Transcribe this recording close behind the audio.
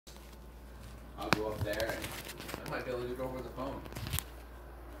I'll go up there and I might be able to do it over the phone.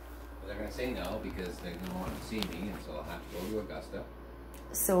 But they're gonna say no because they don't want to see me, and so I'll have to go to Augusta.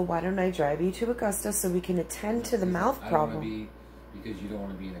 So why don't I drive you to Augusta so we can attend to the mouth problem? I don't want to be, because you don't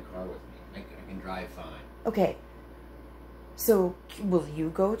want to be in a car with me. I can drive fine. Okay. So will you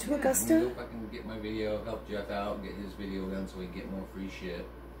go to Augusta? I'm gonna go fucking get my video, help Jeff out, get his video done so we can get more free shit.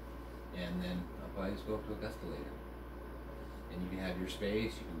 And then I'll probably just go up to Augusta later. And you can have your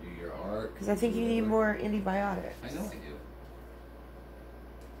space, you can do your art. Because I think you need more antibiotics. I know I do.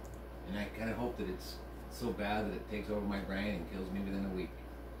 And I kind of hope that it's so bad that it takes over my brain and kills me within a week.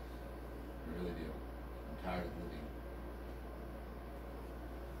 I really do. I'm tired of living.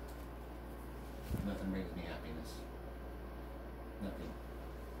 Nothing brings me happiness. Nothing.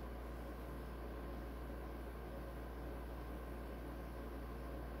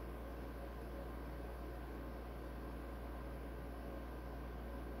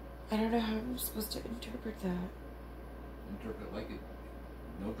 I don't know how I'm supposed to interpret that. Interpret like it.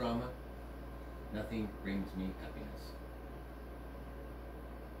 No drama. Nothing brings me happiness.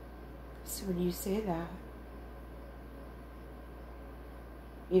 So when you say that,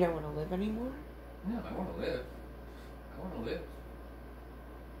 you don't want to live anymore? No, I want to live. I want to live.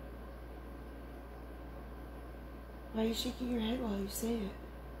 Why are you shaking your head while you say it?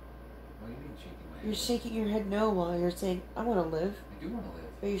 What do you mean shaking my head? You're shaking your head no while you're saying, I want to live. I do want to live.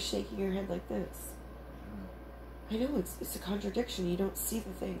 But you're shaking your head like this. I know, it's a contradiction. You don't see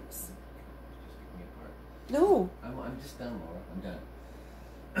the things. Just pick me apart. No. I'm just done, Laura. I'm done.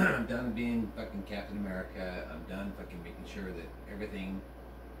 I'm done being fucking Captain America. I'm done fucking making sure that everything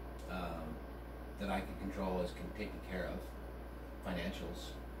that I can control is taken care of.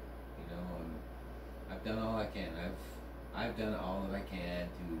 Financials. You know, I've done all I can. I've done all that I can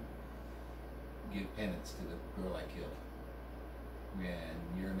to give penance to the girl I killed. And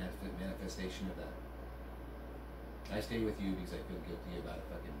you're a manifestation of that. I stay with you because I feel guilty about a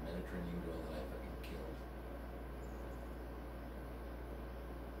fucking Mediterranean girl that I fucking killed.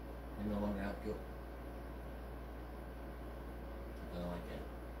 I no longer have guilt. I've done all I can.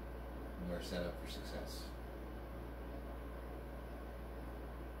 You are set up for success.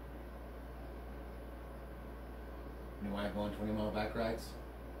 You know why I go on 20-mile back rides?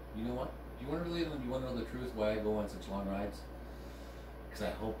 You know what? Do you want to know the truth why I go on such long rides? Because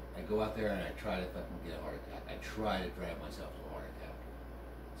I go out there and I try to fucking get a heart attack. I try to drive myself to a heart attack.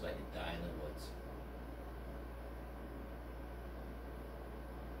 So I could die in the woods.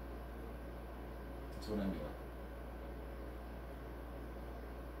 That's what I'm doing.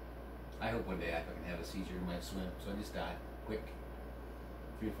 I hope one day I fucking have a seizure and might swim, so I just die. Quick.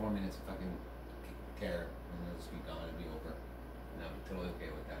 3 or 4 minutes of fucking terror, and then it'll just be gone and be over. And I'm totally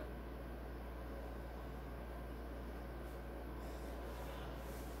okay with that.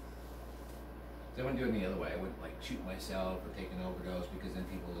 I wouldn't do it any other way. I wouldn't like shoot myself or take an overdose because then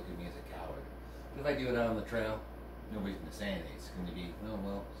people look at me as a coward. But if I do it out on the trail, nobody's going to say anything. It's going to be, oh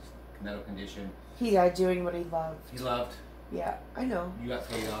well, it's a medical condition. He died doing what he loved. He loved. Yeah, I know. You got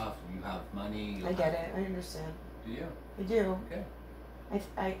paid off. You have money. I get it. I understand. Do you? I do. Okay.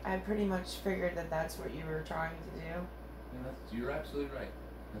 I pretty much figured that that's what you were trying to do. Yeah, you're absolutely right.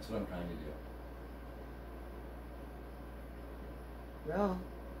 That's what I'm trying to do. Well,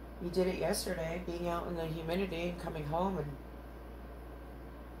 you did it yesterday, being out in the humidity and coming home and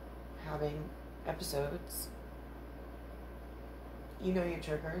having episodes. You know your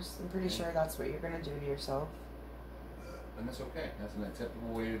triggers. I'm pretty sure that's what you're going to do to yourself. And that's okay. That's an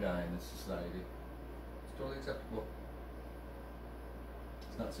acceptable way to die in this society. It's totally acceptable.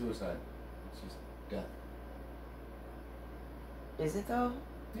 It's not suicide. It's just death. Is it though?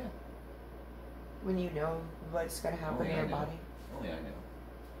 Yeah. When you know what's going to happen to your body? Only I know.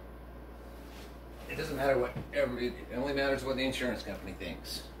 It doesn't matter what it only matters what the insurance company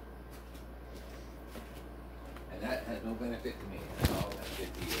thinks. And that has no benefit to me. It's all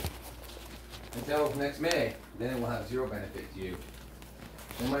benefit to you. Until next May, then it will have 0 benefit to you.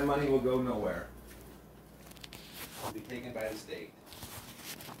 Then my money will go nowhere. It will be taken by the state.